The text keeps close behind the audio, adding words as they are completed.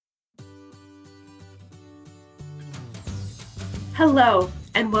Hello,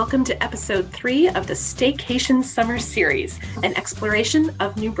 and welcome to episode 3 of the Staycation Summer Series, an exploration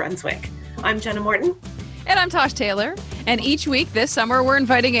of New Brunswick. I'm Jenna Morton. And I'm Tosh Taylor. And each week this summer, we're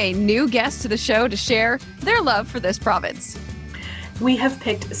inviting a new guest to the show to share their love for this province. We have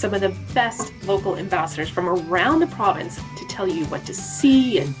picked some of the best local ambassadors from around the province to tell you what to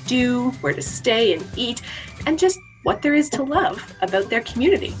see and do, where to stay and eat, and just what there is to love about their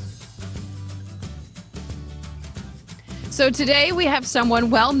community. So today we have someone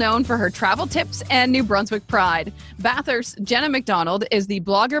well known for her travel tips and New Brunswick pride. Bathurst Jenna McDonald is the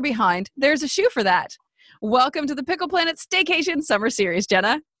blogger behind There's a Shoe for That. Welcome to the Pickle Planet Staycation Summer Series,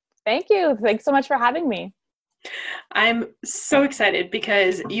 Jenna. Thank you. Thanks so much for having me. I'm so excited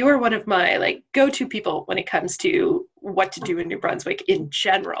because you are one of my go-to people when it comes to what to do in New Brunswick in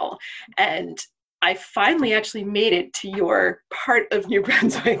general. And I finally actually made it to your part of New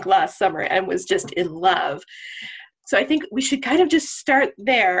Brunswick last summer and was just in love. So I think we should kind of just start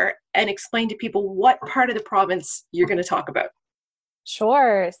there and explain to people what part of the province you're going to talk about.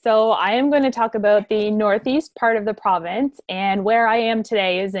 Sure. So I am going to talk about the northeast part of the province, and where I am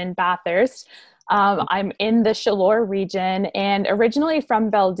today is in Bathurst. I'm in the Chaleur region and originally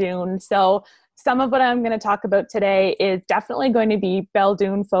from Beldoon. So some of what I'm going to talk about today is definitely going to be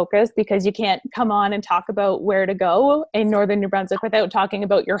Beldoon focused, because you can't come on and talk about where to go in northern New Brunswick without talking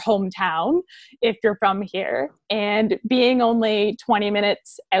about your hometown if you're from here. And being only 20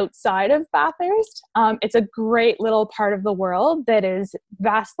 minutes outside of Bathurst, it's a great little part of the world that is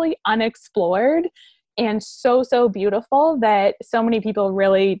vastly unexplored and so beautiful that so many people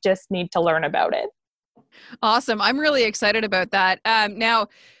really just need to learn about it. Awesome. I'm really excited about that. Now,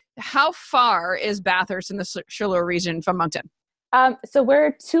 how far is Bathurst in the Chaleur region from Moncton? So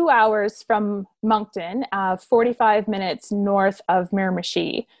we're 2 hours from Moncton, 45 minutes north of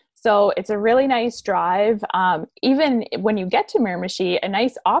Miramichi. So it's a really nice drive. Even when you get to Miramichi, a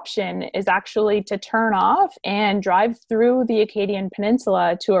nice option is actually to turn off and drive through the Acadian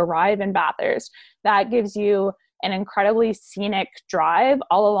Peninsula to arrive in Bathurst. That gives you an incredibly scenic drive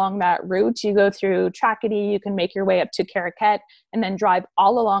all along that route. You go through Tracadie, you can make your way up to Caraquet, and then drive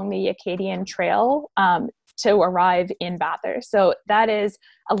all along the Acadian Trail to arrive in Bathurst. So that is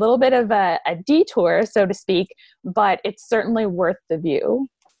a little bit of a detour, so to speak, but it's certainly worth the view.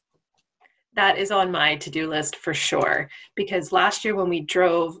 That is on my to-do list for sure, because last year when we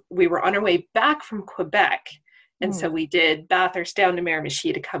drove, we were on our way back from Quebec. And so we did Bathurst down to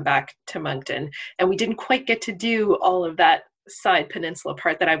Miramichi to come back to Moncton. And we didn't quite get to do all of that side peninsula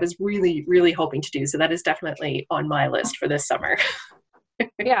part that I was really hoping to do. So that is definitely on my list for this summer.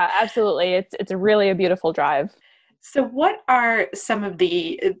 Yeah, absolutely. It's really a beautiful drive. So what are some of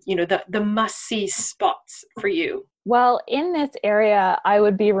the must-see spots for you? Well, in this area, I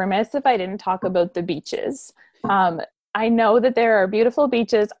would be remiss if I didn't talk about the beaches. I know that there are beautiful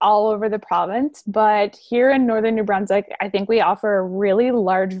beaches all over the province, but here in northern New Brunswick, I think we offer a really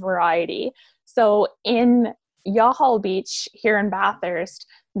large variety. So in Yahall Beach here in Bathurst,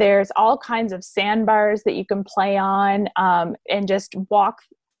 there's all kinds of sandbars that you can play on and just walk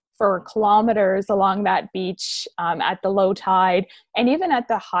for kilometers along that beach at the low tide. And even at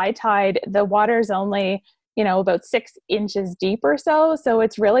the high tide, the water's only about 6 inches deep or so. So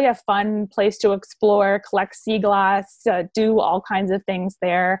it's really a fun place to explore, collect sea glass, do all kinds of things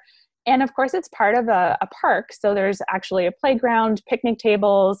there. And of course, it's part of a park. So there's actually a playground, picnic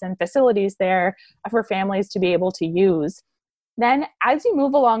tables, and facilities there for families to be able to use. Then as you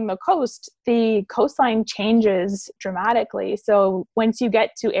move along the coast, the coastline changes dramatically. So once you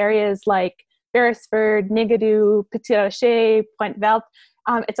get to areas like Beresford, Nigadoo, Petit Rocher, Pointe Verte,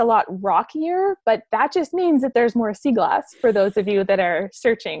 it's a lot rockier, but that just means that there's more sea glass for those of you that are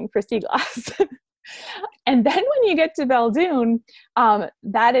searching for sea glass. And then when you get to Beldoon,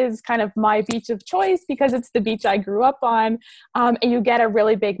 that is kind of my beach of choice because it's the beach I grew up on, and you get a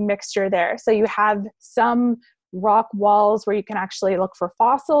really big mixture there. So you have some rock walls where you can actually look for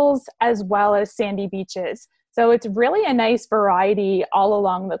fossils, as well as sandy beaches. So it's really a nice variety all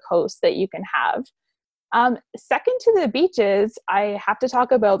along the coast that you can have. Second to the beaches, I have to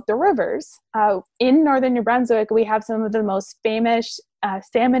talk about the rivers. In northern New Brunswick, we have some of the most famous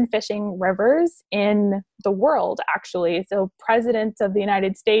salmon fishing rivers in the world, actually. So presidents of the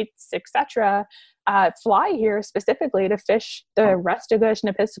United States, etc., fly here specifically to fish the Restigouche,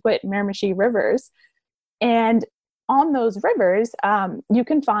 Nipisiguit, Miramichi rivers. And on those rivers, you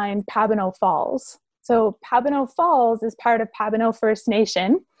can find Pabineau Falls. So Pabineau Falls is part of Pabineau First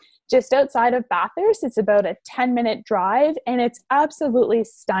Nation. Just outside of Bathurst, it's about a 10-minute drive, and it's absolutely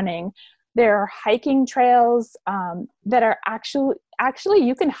stunning. There are hiking trails that are actually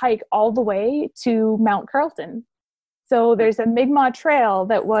you can hike all the way to Mount Carlton. So there's a Mi'kmaq Trail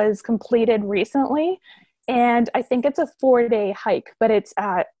that was completed recently, and I think it's a 4-day hike, but it's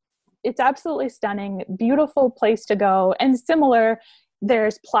absolutely stunning, beautiful place to go. And similar,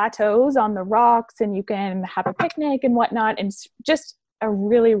 there's plateaus on the rocks, and you can have a picnic and whatnot, and it's just a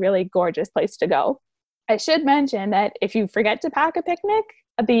really, really gorgeous place to go. I should mention that if you forget to pack a picnic,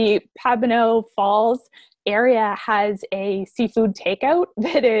 the Pabineau Falls area has a seafood takeout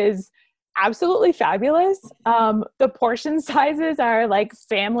that is absolutely fabulous. The portion sizes are like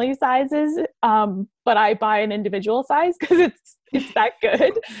family sizes, but I buy an individual size because it's that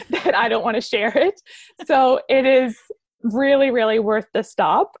good that I don't want to share it. So it is really, really worth the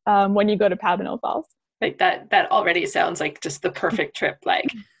stop when you go to Pabineau Falls. Like that already sounds like just the perfect trip. Like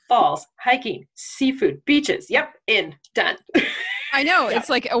falls, hiking, seafood, beaches. Yep, done. I know. It's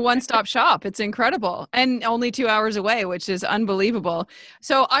like a one-stop shop. It's incredible. And only 2 hours away, which is unbelievable.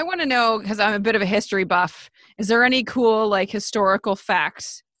 So I want to know, because I'm a bit of a history buff, is there any cool like historical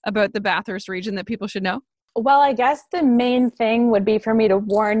facts about the Bathurst region that people should know? Well, I guess the main thing would be for me to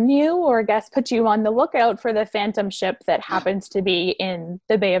warn you, or I guess put you on the lookout for the phantom ship that happens to be in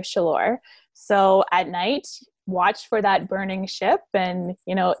the Bay of Chaleur. So at night, watch for that burning ship, and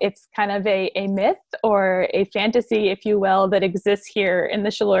it's kind of a myth or a fantasy, if you will, that exists here in the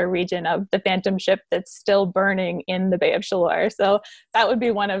Chaleur region of the phantom ship that's still burning in the Bay of Chaleur. So that would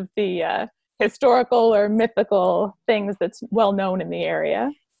be one of the historical or mythical things that's well known in the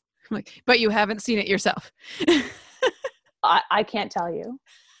area. But you haven't seen it yourself. I can't tell you.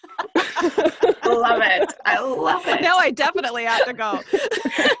 Love it. I love it. Now I definitely have to go.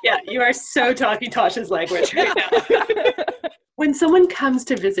 Yeah, you are so talking Tasha's language right now. When someone comes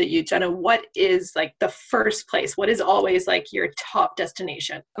to visit you, Jenna, what is like the first place? What is always like your top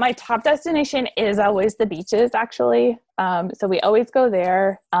destination? My top destination is always the beaches, actually. So we always go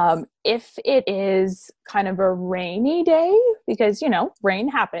there. If it is kind of a rainy day, because, rain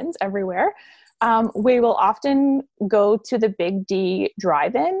happens everywhere, we will often go to the Big D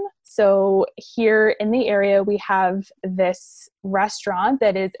Drive-In. So here in the area, we have this restaurant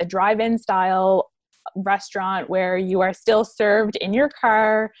that is a drive-in style restaurant where you are still served in your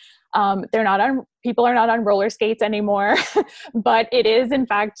car. People are not on roller skates anymore, but it is in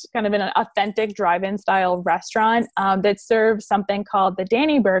fact kind of an authentic drive-in style restaurant that serves something called the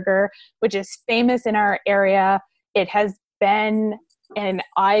Danny Burger, which is famous in our area. It has been an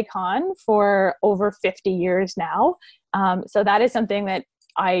icon for over 50 years now. So that is something that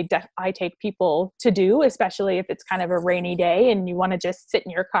I take people to do, especially if it's kind of a rainy day and you want to just sit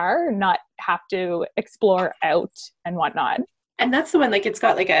in your car and not have to explore out and whatnot. And that's the one, like it's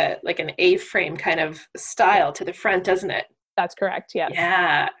got like an A-frame kind of style to the front, doesn't it? That's correct. Yes.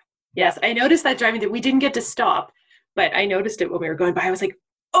 Yeah. Yes. I noticed that driving that we didn't get to stop, but I noticed it when we were going by. I was like,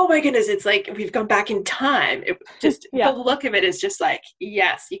 oh my goodness, it's like we've gone back in time. It just The look of it is just like,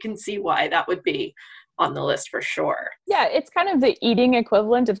 yes, you can see why that would be on the list for sure. Yeah, it's kind of the eating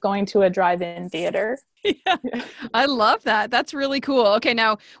equivalent of going to a drive-in theater. Yeah. I love that. That's really cool. Okay,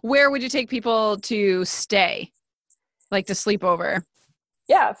 now where would you take people to stay? Like to sleep over?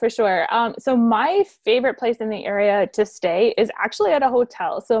 Yeah, for sure. So my favorite place in the area to stay is actually at a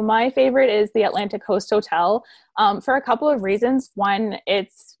hotel. So my favorite is the Atlantic Coast Hotel for a couple of reasons. One,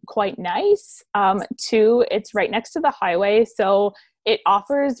 it's quite nice. Two, it's right next to the highway. So it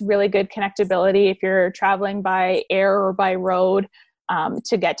offers really good connectability if you're traveling by air or by road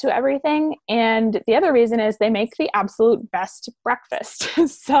to get to everything. And the other reason is they make the absolute best breakfast.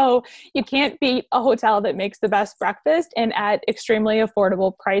 So you can't beat a hotel that makes the best breakfast and at extremely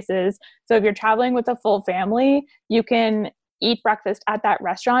affordable prices. So if you're traveling with a full family, you can eat breakfast at that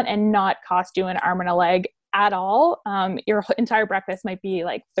restaurant and not cost you an arm and a leg at all. Your entire breakfast might be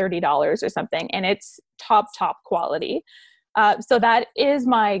like $30 or something, and it's top quality. So that is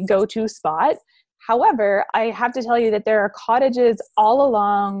my go-to spot. However, I have to tell you that there are cottages all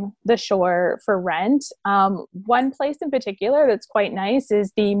along the shore for rent. One place in particular that's quite nice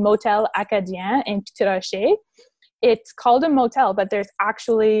is the Motel Acadien in Petit Rocher. It's called a motel, but there's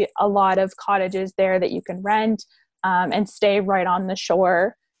actually a lot of cottages there that you can rent and stay right on the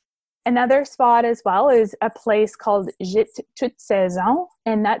shore. Another spot as well is a place called Gîte Toute Saison,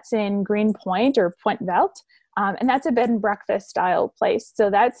 and that's in Greenpoint or Pointe Verte. And that's a bed and breakfast style place.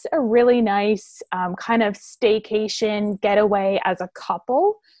 So that's a really nice kind of staycation getaway as a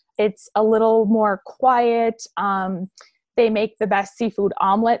couple. It's a little more quiet. They make the best seafood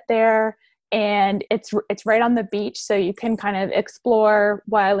omelet there, and it's right on the beach. So you can kind of explore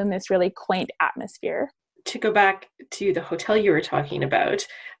while in this really quaint atmosphere. To go back to the hotel you were talking about,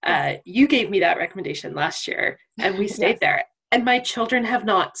 you gave me that recommendation last year and we stayed there. And my children have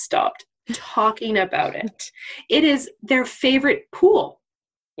not stopped talking about it. It is their favorite pool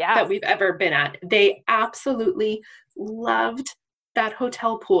that Yeah. we've ever been at. They absolutely loved that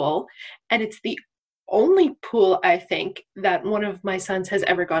hotel pool. And it's the only pool, I think, that one of my sons has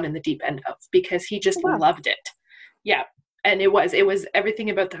ever gone in the deep end of because he just Wow. loved it. Yeah. And it was everything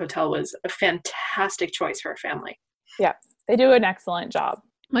about the hotel was a fantastic choice for a family. Yeah. They do an excellent job.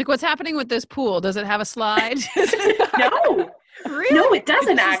 Like, what's happening with this pool? Does it have a slide? No. Really? No, it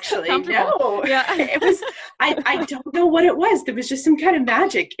doesn't It's just actually. comfortable. No. Yeah. It was, I don't know what it was. There was just some kind of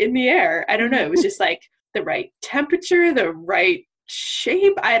magic in the air. I don't know. It was just like the right temperature, the right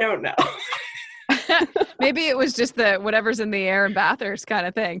shape. I don't know. Maybe it was just the whatever's in the air in Bathurst kind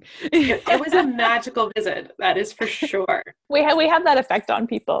of thing. It was a magical visit. That is for sure. We have that effect on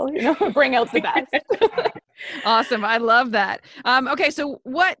people, bring out the best. Awesome. I love that. Okay. So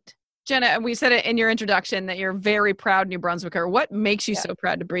what, Jenna, we said it in your introduction that you're very proud New Brunswicker. What makes you so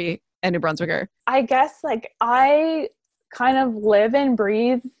proud to be a New Brunswicker? I guess I kind of live and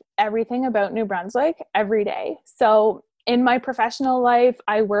breathe everything about New Brunswick every day. So in my professional life,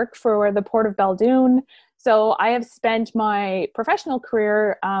 I work for the Port of Baldoon. So I have spent my professional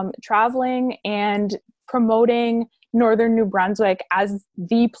career traveling and promoting Northern New Brunswick as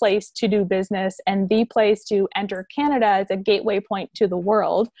the place to do business and the place to enter Canada as a gateway point to the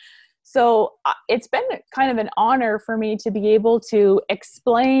world. So it's been kind of an honor for me to be able to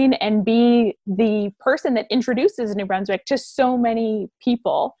explain and be the person that introduces New Brunswick to so many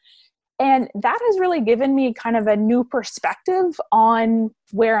people. And that has really given me kind of a new perspective on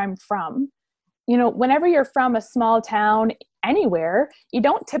where I'm from. Whenever you're from a small town anywhere, you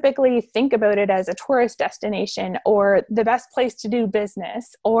don't typically think about it as a tourist destination or the best place to do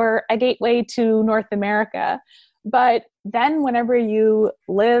business or a gateway to North America. But then whenever you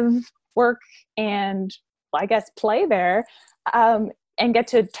live, work, and I guess play there, and get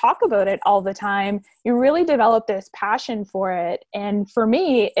to talk about it all the time, you really develop this passion for it. And for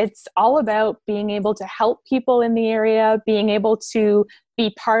me, it's all about being able to help people in the area, being able to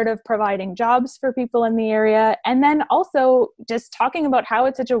be part of providing jobs for people in the area, and then also just talking about how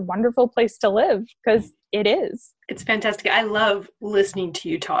it's such a wonderful place to live, because it is. It's fantastic. I love listening to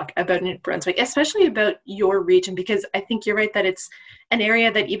you talk about New Brunswick, especially about your region, because I think you're right that it's an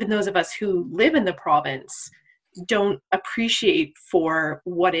area that even those of us who live in the province don't appreciate for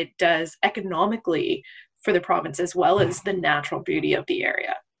what it does economically for the province, as well as the natural beauty of the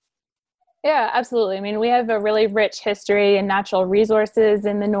area. Yeah, absolutely. I mean, we have a really rich history and natural resources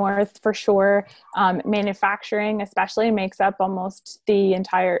in the north for sure. Manufacturing especially makes up almost the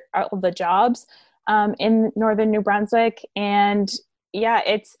entire of the jobs in northern New Brunswick. And yeah,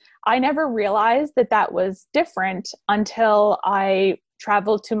 I never realized that was different until I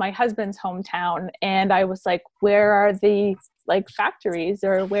traveled to my husband's hometown, and I was like, where are the factories,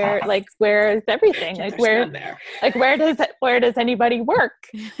 or where is everything? Where does anybody work?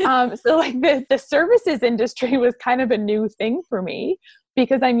 So the services industry was kind of a new thing for me,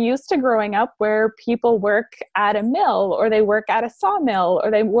 because I'm used to growing up where people work at a mill, or they work at a sawmill,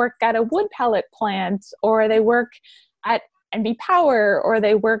 or they work at a wood pellet plant, or they work at NB Power, or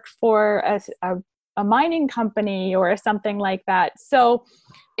they work for a mining company or something like that. So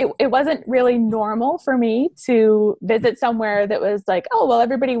it wasn't really normal for me to visit somewhere that was like, oh, well,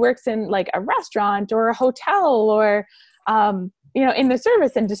 everybody works in like a restaurant or a hotel or, in the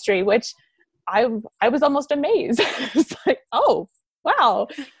service industry, which I was almost amazed. It's like, oh, wow.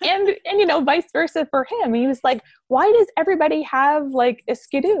 And vice versa for him. He was like, why does everybody have like a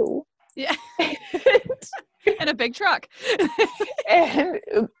skidoo? Yeah. And a big truck.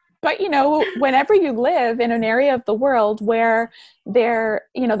 But, whenever you live in an area of the world where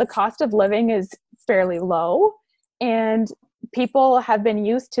the cost of living is fairly low, and people have been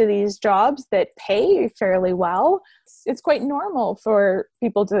used to these jobs that pay fairly well, it's quite normal for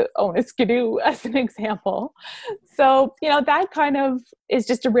people to own a skidoo, as an example. So, that kind of is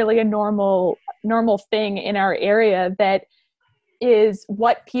just a normal thing in our area. That is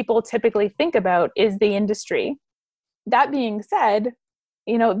what people typically think about is the industry. That being said,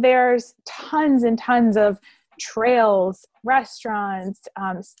 there's tons and tons of trails, restaurants,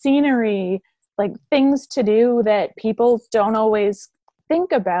 scenery, like things to do that people don't always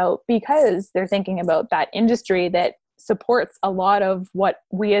think about, because they're thinking about that industry that supports a lot of what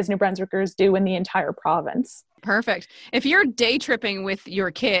we as New Brunswickers do in the entire province. Perfect. If you're day tripping with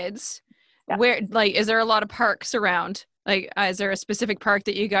your kids, where is there a lot of parks around? Is there a specific park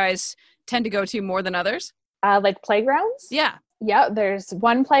that you guys tend to go to more than others? Like playgrounds? Yeah. Yeah, there's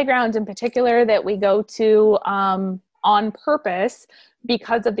one playground in particular that we go to on purpose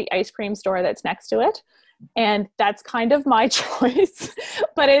because of the ice cream store that's next to it. And that's kind of my choice.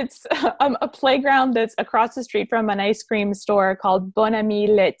 But it's a playground that's across the street from an ice cream store called Bon Ami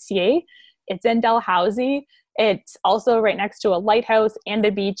Laitier. It's in Dalhousie. It's also right next to a lighthouse and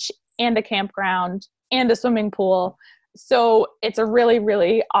a beach and a campground and a swimming pool. So it's a really,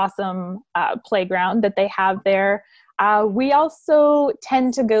 really awesome playground that they have there. We also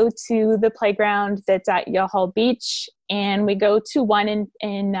tend to go to the playground that's at Yoho Beach, and we go to one in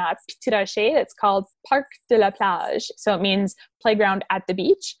Petit Rocher that's called Parc de la Plage. So it means playground at the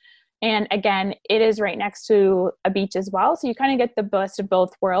beach. And again, it is right next to a beach as well. So you kind of get the best of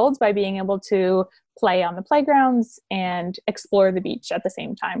both worlds by being able to play on the playgrounds and explore the beach at the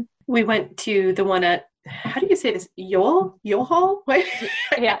same time. We went to the one at, how do you say this? Yoho? What?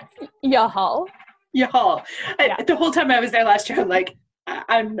 Yeah, Yoho. Yoho. Yeah. The whole time I was there last year, I'm like,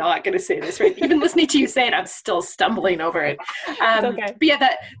 I'm not going to say this right. Even listening to you say it, I'm still stumbling over it. It's okay. But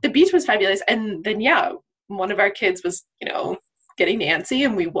yeah, the beach was fabulous. And then, yeah, one of our kids was, getting antsy,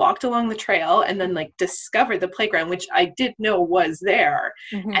 and we walked along the trail and then discovered the playground, which I did know was there.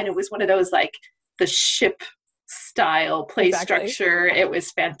 Mm-hmm. And it was one of those the ship style play structure. It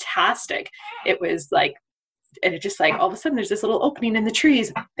was fantastic. It was and it just all of a sudden there's this little opening in the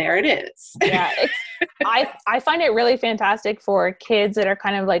trees. There it is. Yeah. I find it really fantastic for kids that are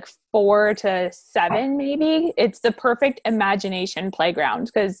kind of 4 to 7, maybe. It's the perfect imagination playground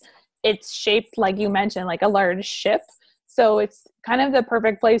because it's shaped, like you mentioned, like a large ship. So it's kind of the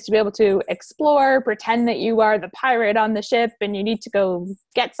perfect place to be able to explore, pretend that you are the pirate on the ship and you need to go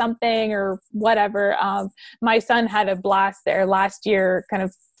get something or whatever. My son had a blast there last year, kind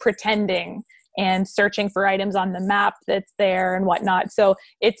of pretending and searching for items on the map that's there and whatnot. So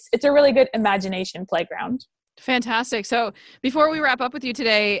it's a really good imagination playground. Fantastic. So before we wrap up with you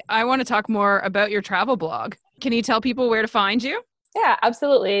today, I want to talk more about your travel blog. Can you tell people where to find you? Yeah,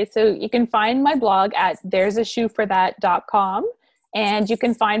 absolutely. So you can find my blog at there'sashoeforthat.com, and you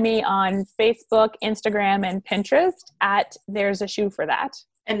can find me on Facebook, Instagram, and Pinterest at There's a Shoe for That.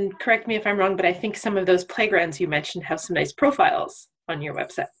 And correct me if I'm wrong, but I think some of those playgrounds you mentioned have some nice profiles on your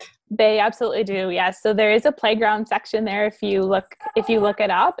website. They absolutely do. Yes. So there is a playground section there if you look it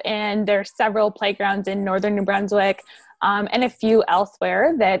up, and there's several playgrounds in northern New Brunswick and a few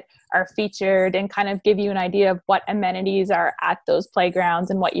elsewhere that are featured and kind of give you an idea of what amenities are at those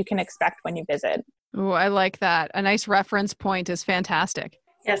playgrounds and what you can expect when you visit. Oh, I like that. A nice reference point is fantastic.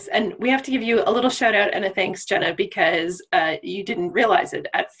 Yes, and we have to give you a little shout out and a thanks, Jenna, because you didn't realize it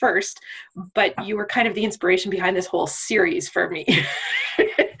at first, but you were kind of the inspiration behind this whole series for me.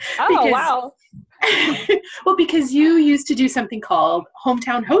 Wow. Well, because you used to do something called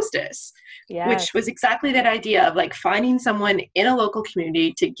Hometown Hostess, Yes. which was exactly that idea of finding someone in a local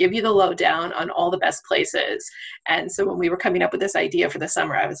community to give you the lowdown on all the best places. And so when we were coming up with this idea for the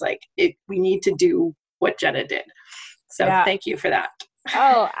summer, I was like, we need to do what Jenna did. So Thank you for that.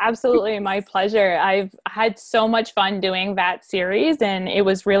 Oh, absolutely. My pleasure. I've had so much fun doing that series, and it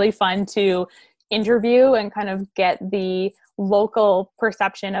was really fun to interview and kind of get the local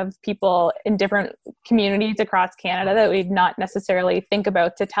perception of people in different communities across Canada that we'd not necessarily think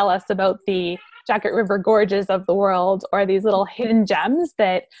about to tell us about the Jacket River gorges of the world, or these little hidden gems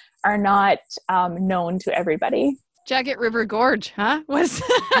that are not known to everybody. Jacket River Gorge, huh? What is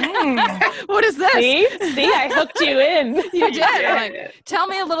this? See, I hooked you in. You did. Tell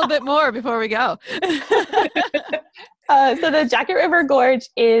me a little bit more before we go. So the Jacket River Gorge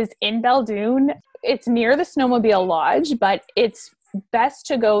is in Beldoon. It's near the Snowmobile Lodge, but it's best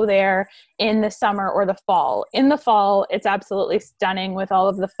to go there in the summer or the fall. In the fall, it's absolutely stunning with all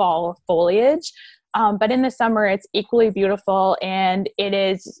of the fall foliage. But in the summer, it's equally beautiful, and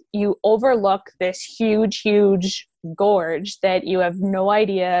you overlook this huge, huge gorge that you have no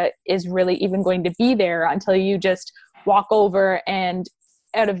idea is really even going to be there until you just walk over, and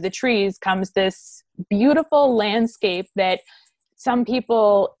out of the trees comes this beautiful landscape that some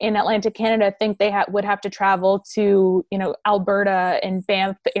people in Atlantic Canada think they would have to travel to, Alberta and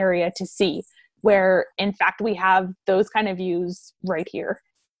Banff area to see, where in fact we have those kind of views right here.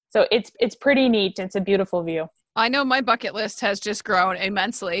 So it's pretty neat. It's a beautiful view. I know my bucket list has just grown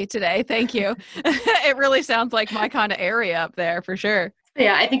immensely today. Thank you. It really sounds like my kind of area up there for sure.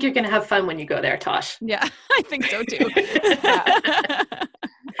 Yeah, I think you're going to have fun when you go there, Tosh. Yeah, I think so too.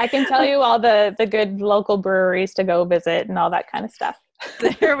 I can tell you all the good local breweries to go visit and all that kind of stuff.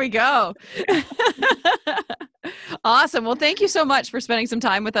 There we go. Awesome. Well, thank you so much for spending some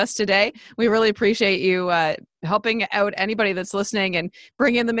time with us today. We really appreciate you helping out anybody that's listening and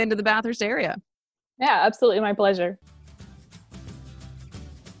bringing them into the Bathurst area. Yeah, absolutely. My pleasure.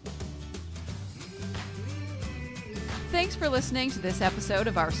 Thanks for listening to this episode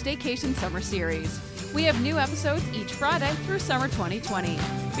of our Staycation Summer Series. We have new episodes each Friday through summer 2020.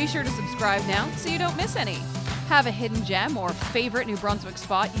 Be sure to subscribe now so you don't miss any. Have a hidden gem or favorite New Brunswick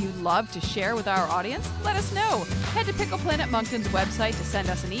spot you'd love to share with our audience? Let us know. Head to Pickle Planet Moncton's website to send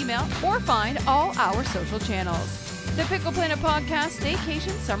us an email or find all our social channels. The Pickle Planet Podcast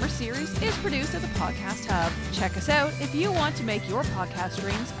Staycation Summer Series is produced at the Podcast Hub. Check us out if you want to make your podcast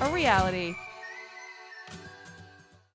dreams a reality.